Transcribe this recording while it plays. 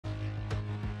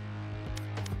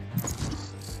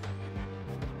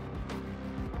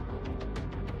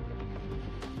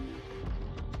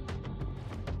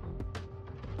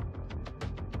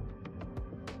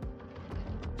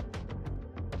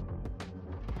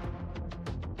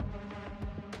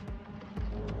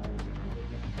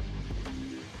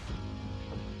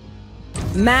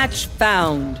Match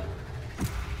found.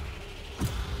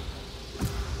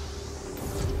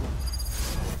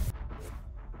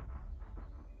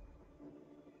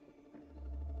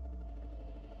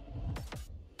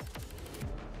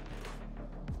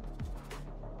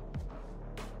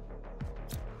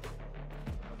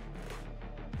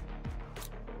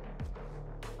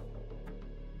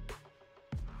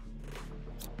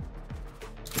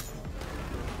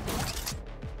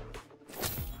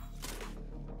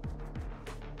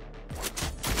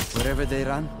 Wherever they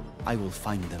run, I will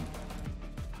find them.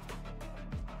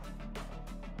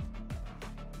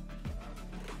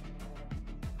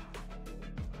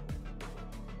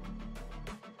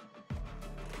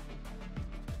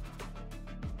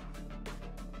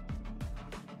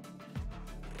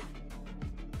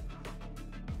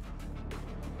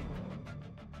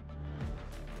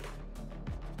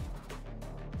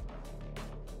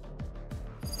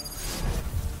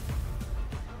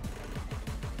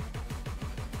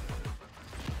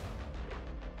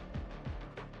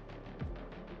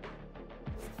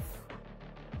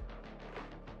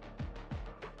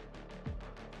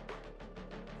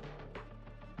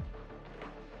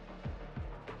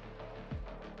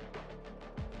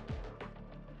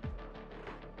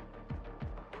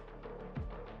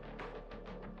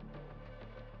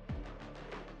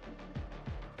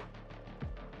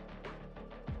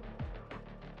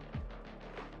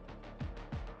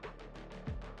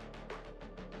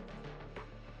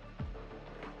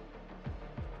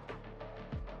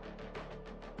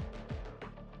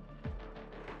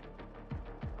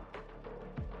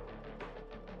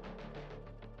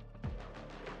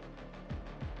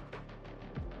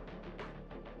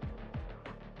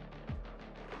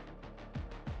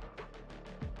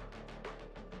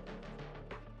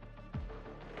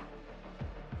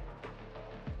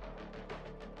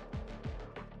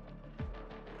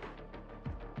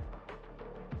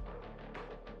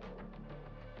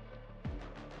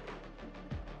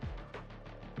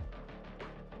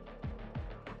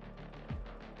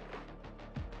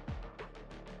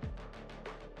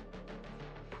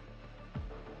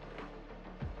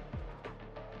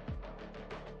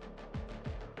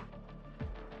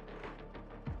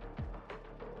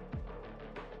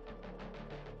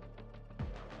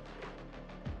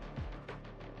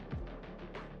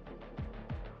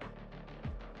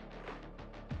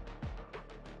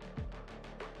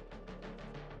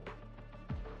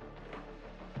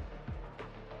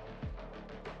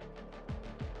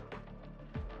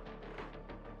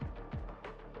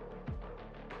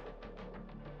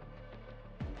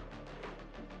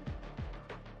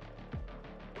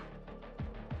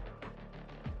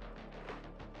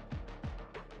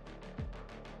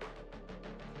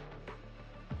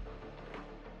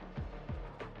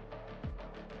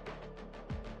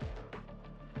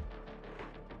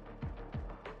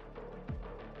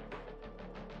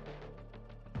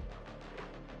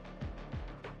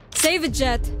 Save it,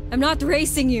 Jet. I'm not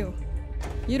racing you.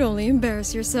 You'd only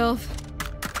embarrass yourself.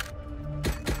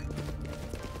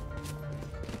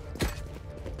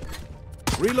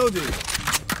 Reloading.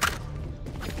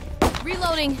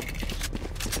 Reloading.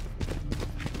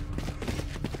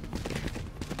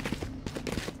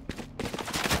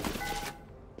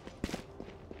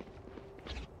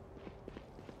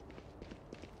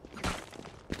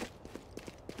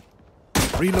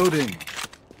 Reloading.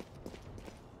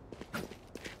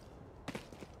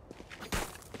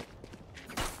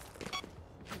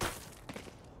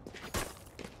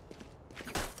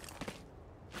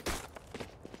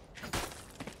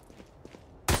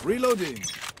 Reloading.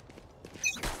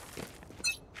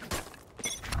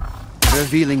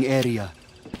 Revealing area.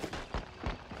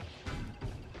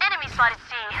 Enemy spotted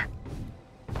C.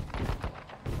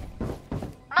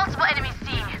 Multiple enemies C.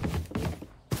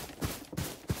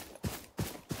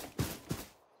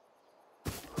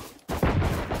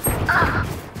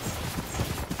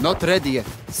 Not ready yet.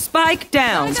 Spike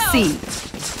down, C.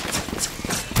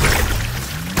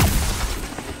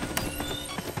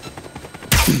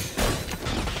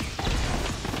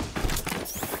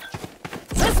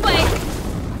 This way!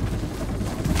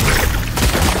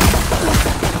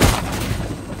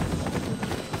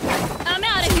 I'm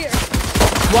out of here!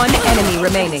 One enemy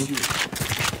remaining.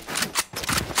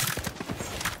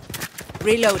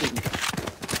 Reloading.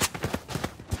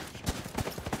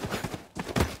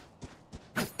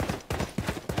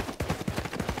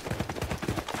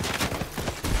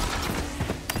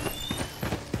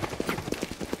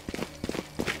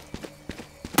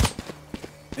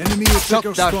 Enemy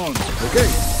attacker Shock spawned. Okay,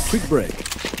 quick break.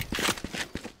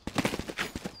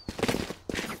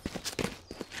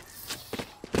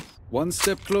 One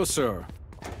step closer.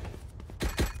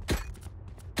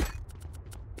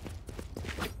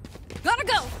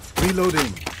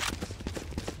 Reloading.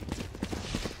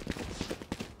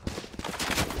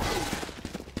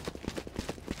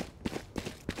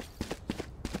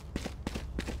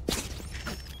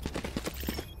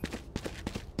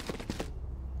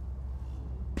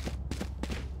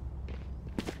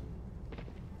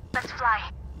 Let's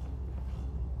fly.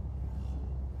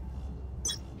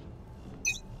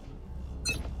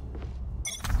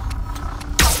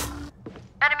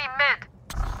 Enemy mid.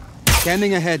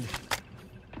 Scanning ahead.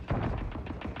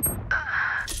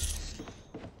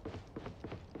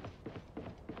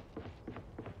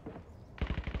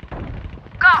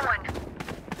 Got one.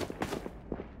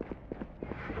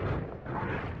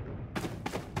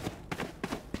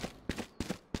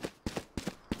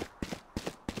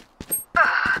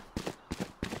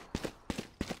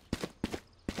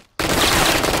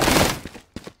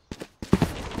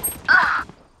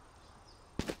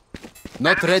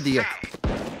 Not ready yet.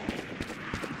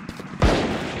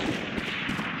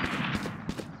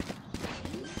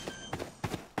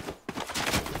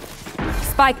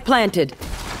 Spike planted.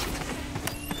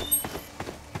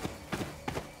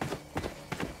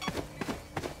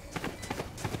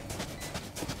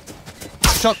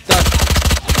 Shot that.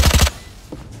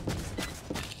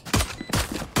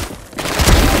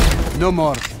 No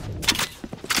more.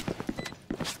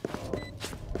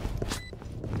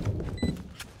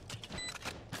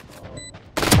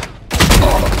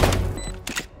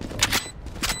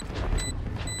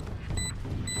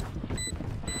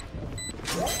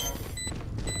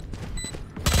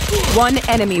 One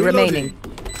enemy remaining.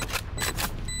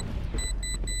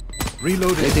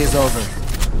 Reloading. It is over.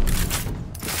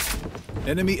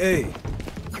 Enemy A.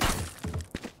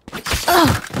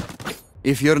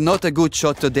 If you're not a good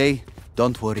shot today,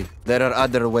 don't worry. There are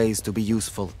other ways to be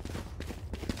useful.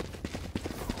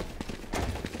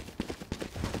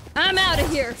 I'm out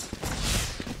of here.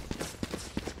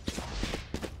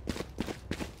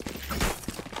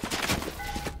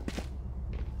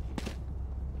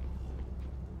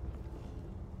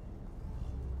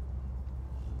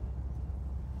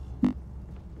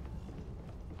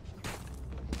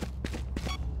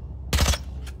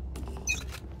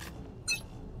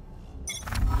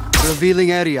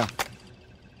 Revealing area.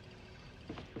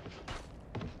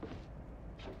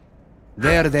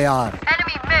 There they are.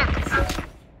 Enemy mid.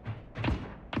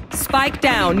 Spike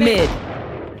down mid.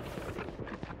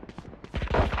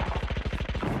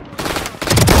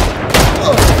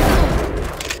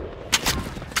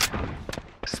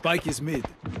 Spike is mid.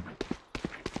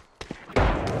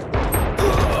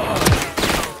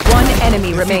 One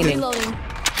enemy remaining. Reloading.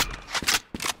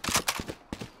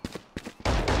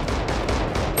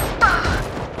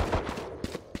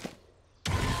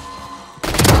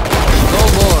 No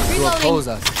more to oppose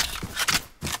us.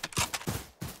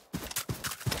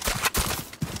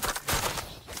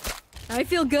 I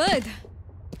feel good.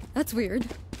 That's weird.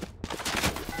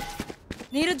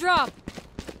 Need a drop.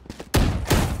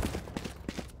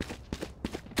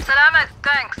 Salamat,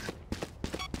 thanks.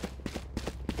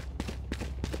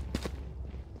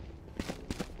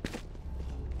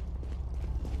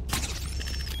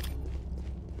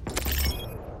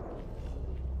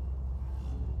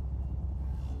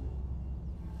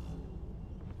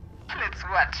 Let's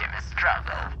watch him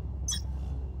struggle.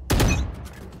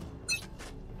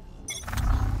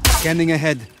 Scanning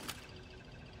ahead.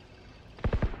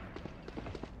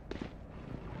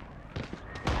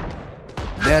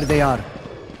 There they are.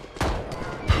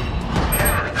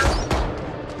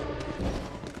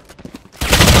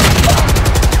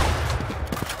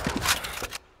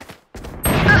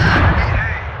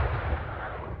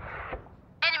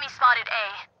 Enemy spotted A.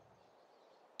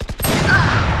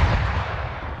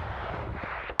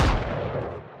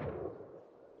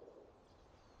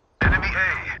 Enemy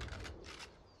A.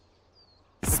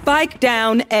 Spike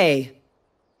down A.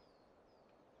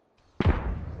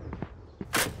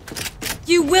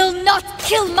 You will not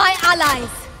kill my allies!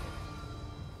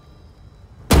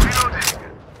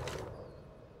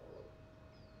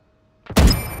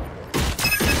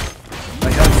 I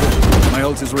have it. My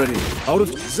ult is ready. Out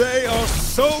of. They are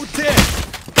so dead.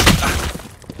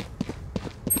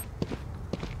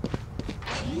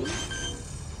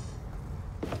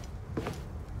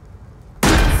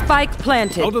 Spike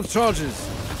planted. Out of charges.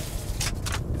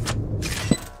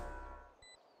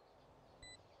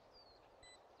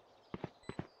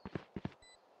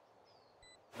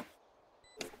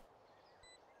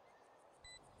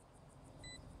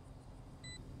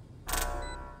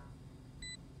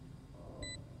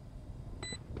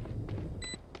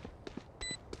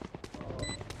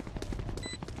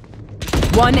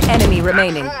 One enemy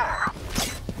remaining.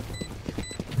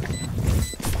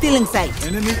 Still in sight.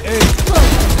 Enemy A.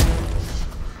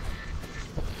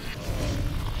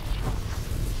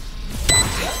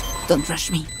 Don't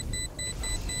rush me.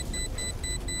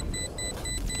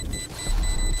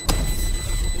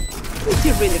 Did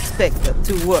you really expect that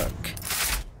to work?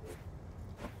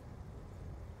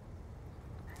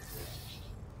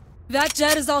 That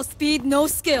jet is all speed, no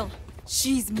skill.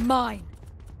 She's mine.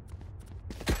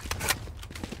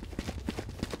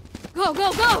 Go,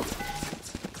 go, go!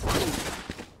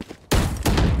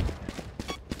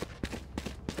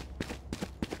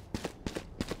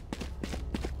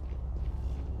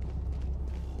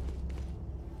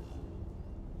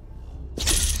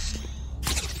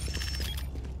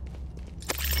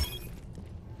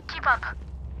 Keep up.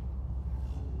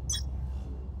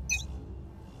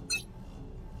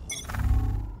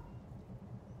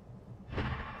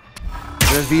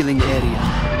 Revealing area.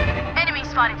 Enemy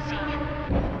spotted C.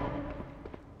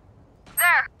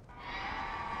 There.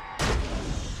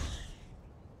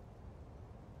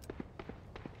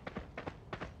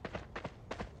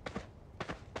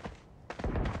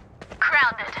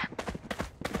 Grounded.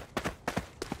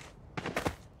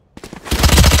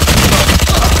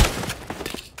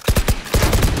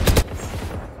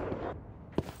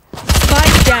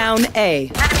 Spike down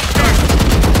A.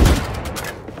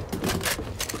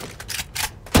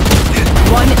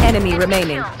 One enemy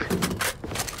remaining.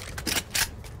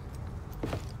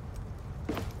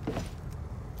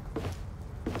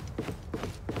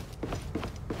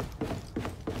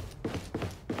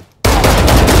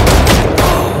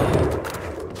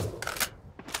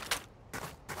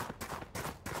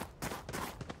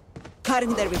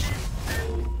 Cutting their vision.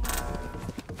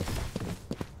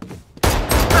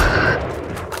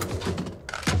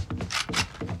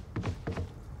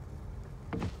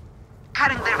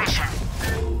 Cutting their vision.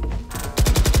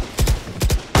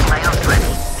 My ult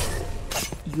ready.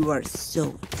 You are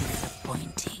so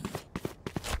disappointing.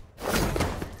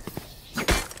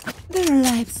 Their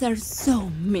lives are so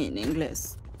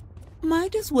meaningless.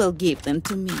 Might as well give them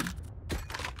to me.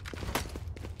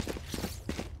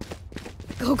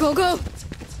 Go, go, go!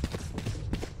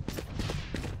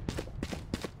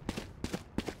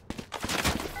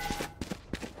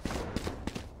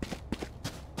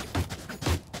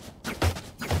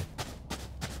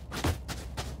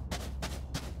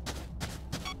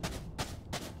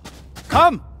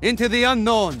 Come into the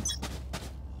unknown.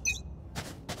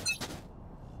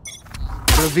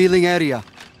 Revealing area.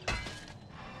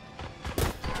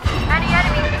 Any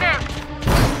enemies mid?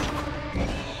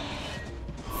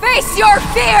 Face your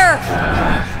fear!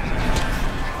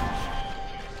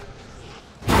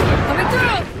 Coming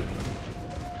through!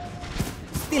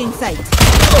 Still in sight.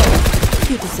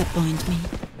 You disappoint me.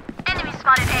 Enemy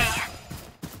spotted A.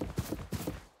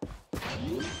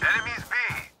 Enemies B.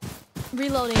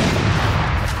 Reloading.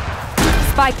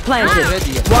 Spike planted.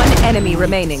 Ready. One enemy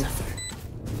remaining.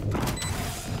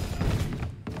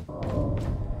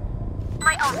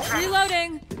 My ult ready.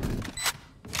 Reloading!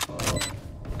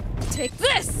 Take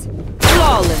this!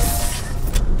 Flawless.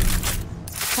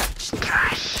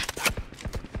 Trash.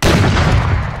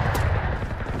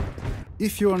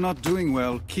 If you are not doing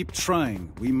well, keep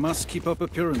trying. We must keep up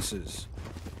appearances.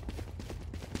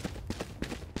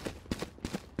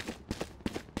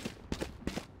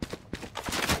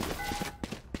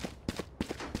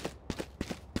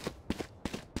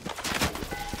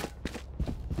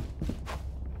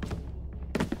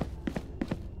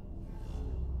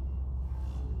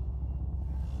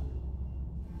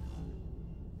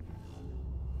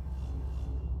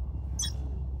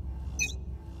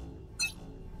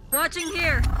 Watching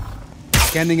here.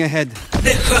 Scanning ahead.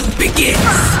 The hunt begins!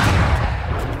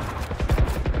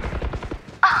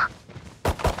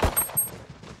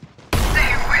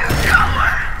 They will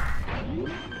cover.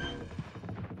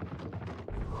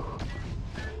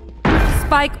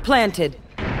 Spike planted.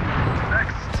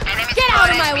 Enemy Get out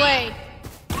of spotted my B. way!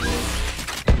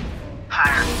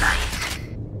 Parasite.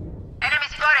 Enemy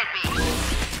spotted B.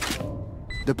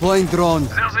 Deploying drone.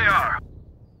 There they are.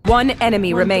 One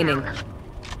enemy remaining.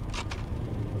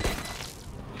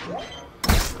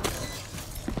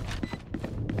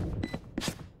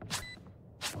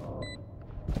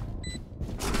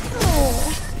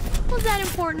 Oh, was that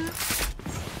important?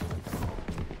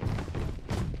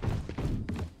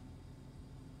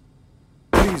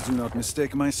 Please do not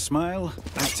mistake my smile.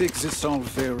 I take this all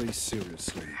very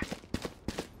seriously.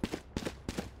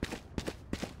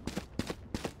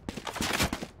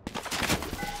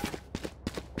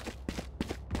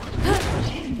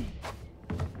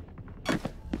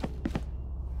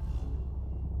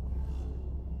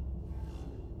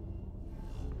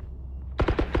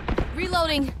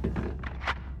 Reloading.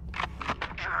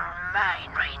 You're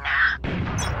mine right now.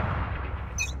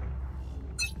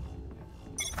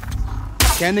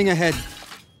 Scanning ahead.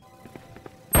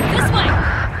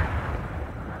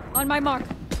 On my mark.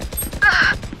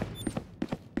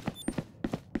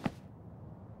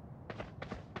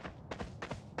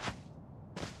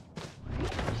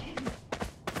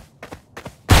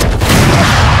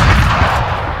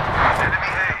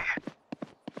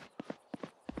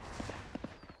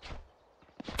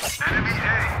 Enemy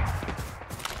A.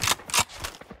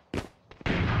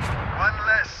 One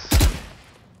less.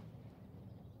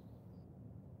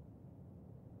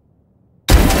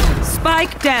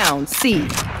 Spike down, C.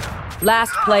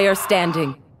 Last player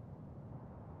standing.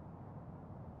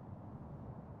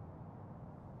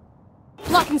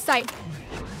 Blocking sight.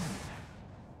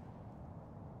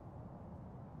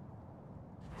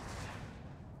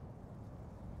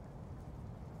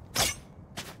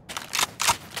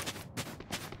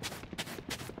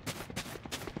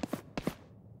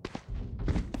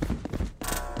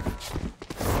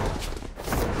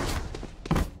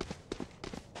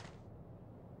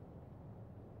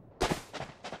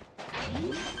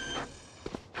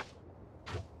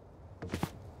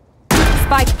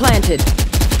 Spike planted.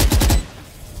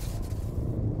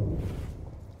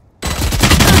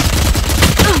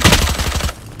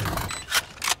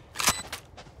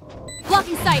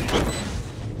 Blocking sight.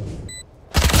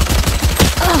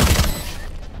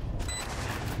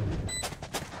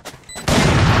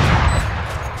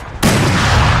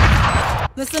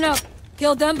 Listen up.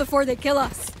 Kill them before they kill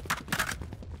us.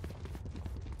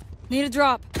 Need a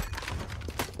drop.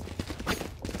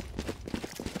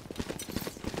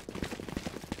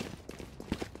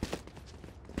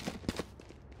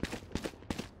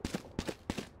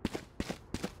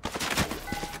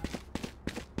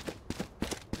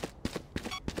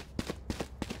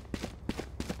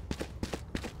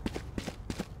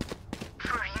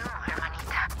 For you,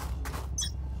 hermanita.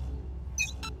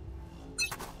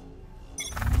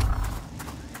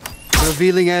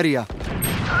 Revealing area.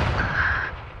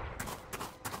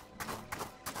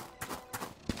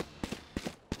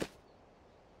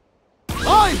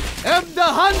 I am the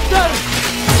hunter!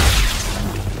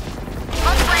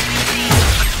 Don't play me, please.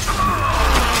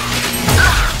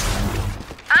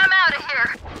 I'm out of here.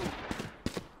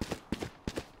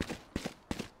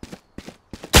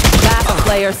 Last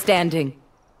player standing.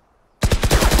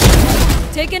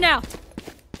 Taken out.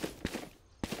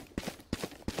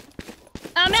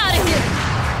 I'm out of here.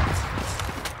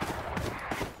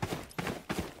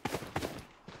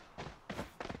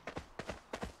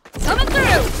 Coming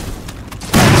through.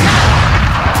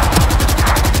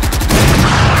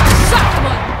 Shot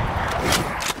one.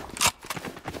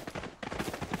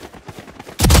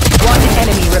 One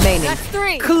enemy remaining. That's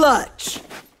 3. Clutch.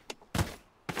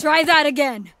 Try that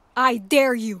again. I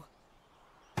dare you.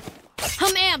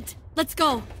 I'm amped. Let's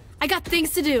go. I got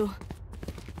things to do.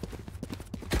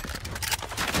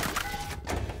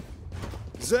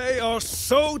 They are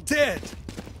so dead.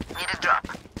 Need a drop.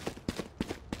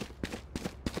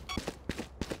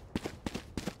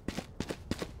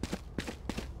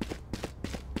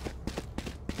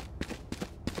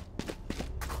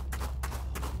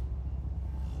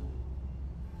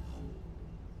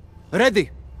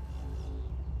 Ready.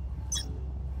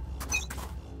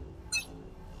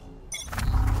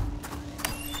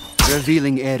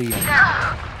 Revealing area.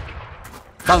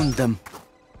 Found them.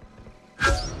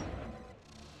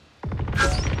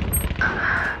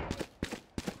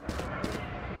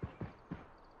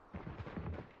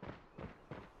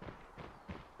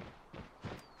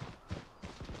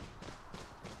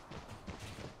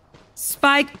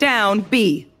 Spike down,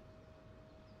 B.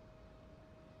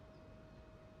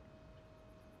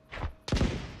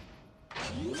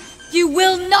 You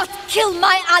will not kill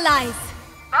my allies.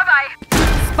 Bye-bye.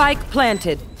 Spike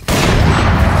planted.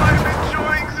 I'm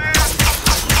enjoying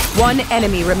this. One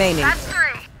enemy remaining. That's 3.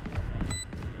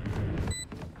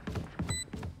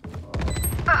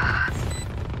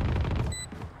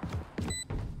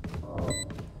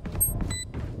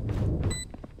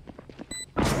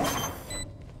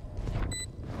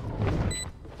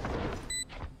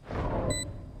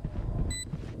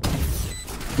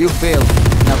 You failed.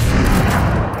 Now.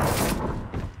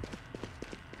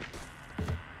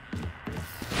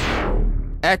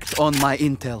 Act on my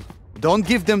intel. Don't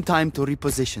give them time to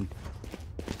reposition.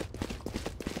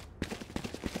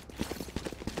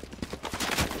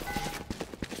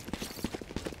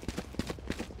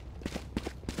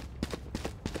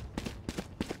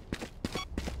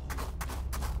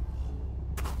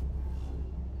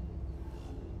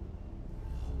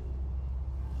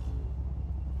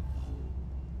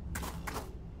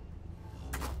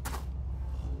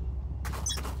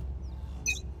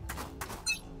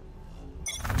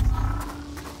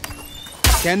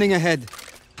 Scanning ahead.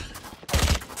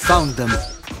 Found them.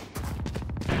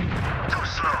 Too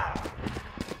slow.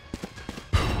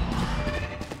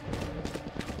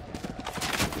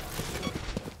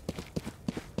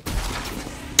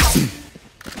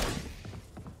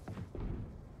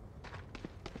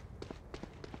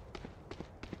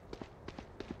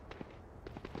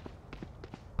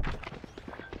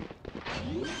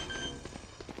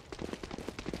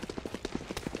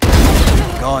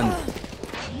 Gone.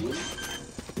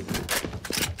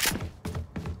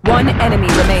 One enemy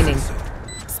remaining.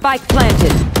 Spike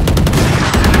planted.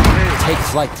 Take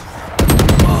flight.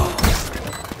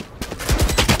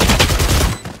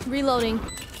 Reloading.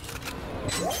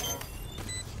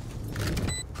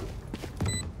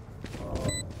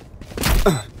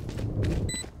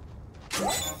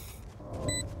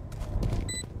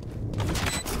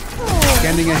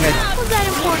 Scanning ahead. Was that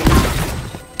important?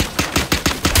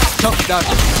 Top down.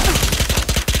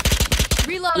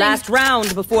 Reloading. Last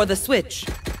round before the switch.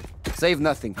 Save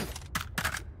nothing.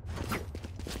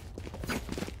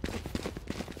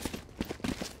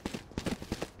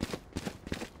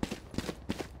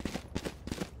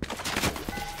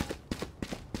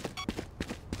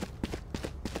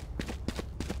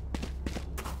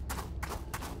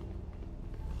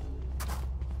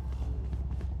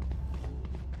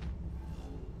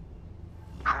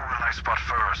 Who will I spot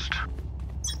first?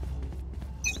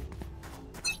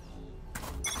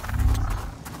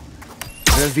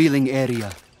 Revealing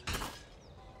area.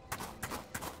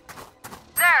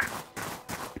 There.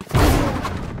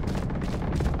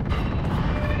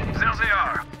 There they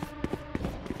are.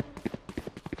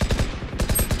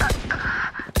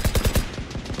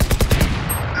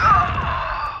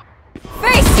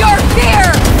 Face your fear!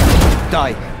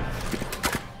 Die.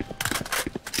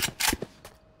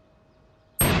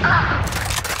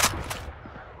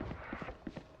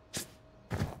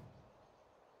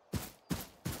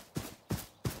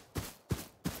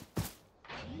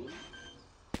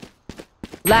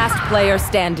 Last player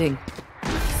standing.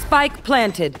 Spike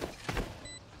planted.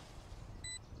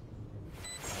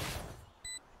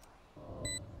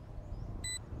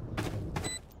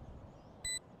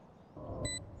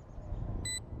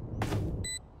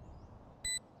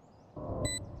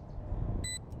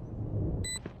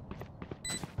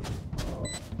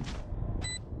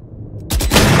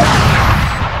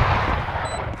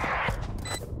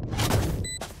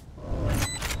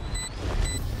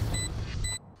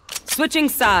 Switching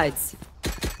sides.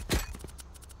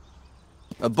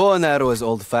 A bow and arrow is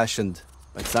old-fashioned,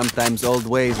 but sometimes old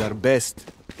ways are best.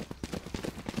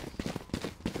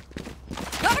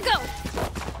 Gotta go.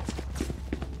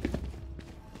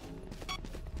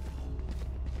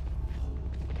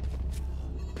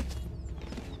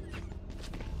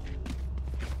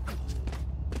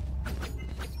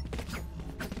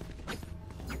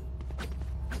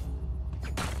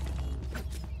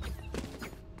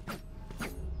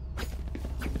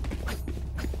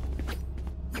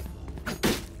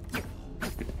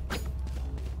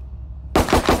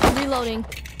 Reloading.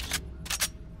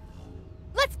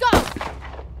 Let's go.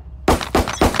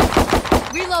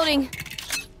 Reloading.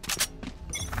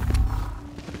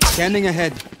 Scanning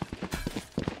ahead.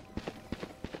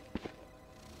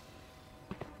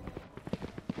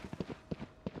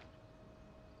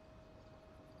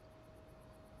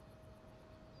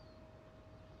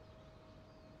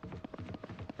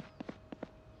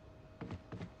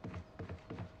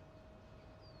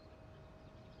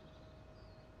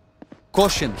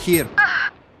 Caution, here.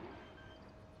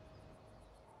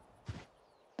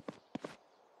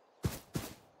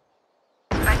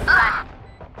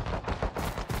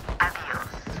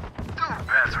 Adios. Do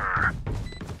better.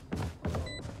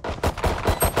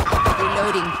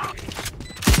 Reloading.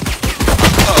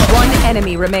 One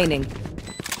enemy remaining.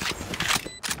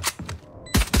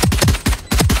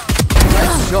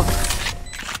 Nice shot.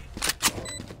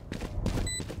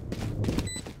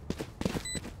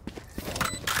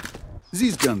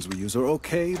 These guns we use are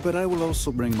okay, but I will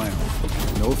also bring my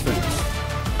own. No offense.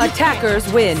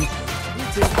 Attackers win. It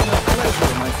has been a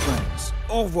pleasure, my friends.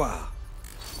 Au revoir.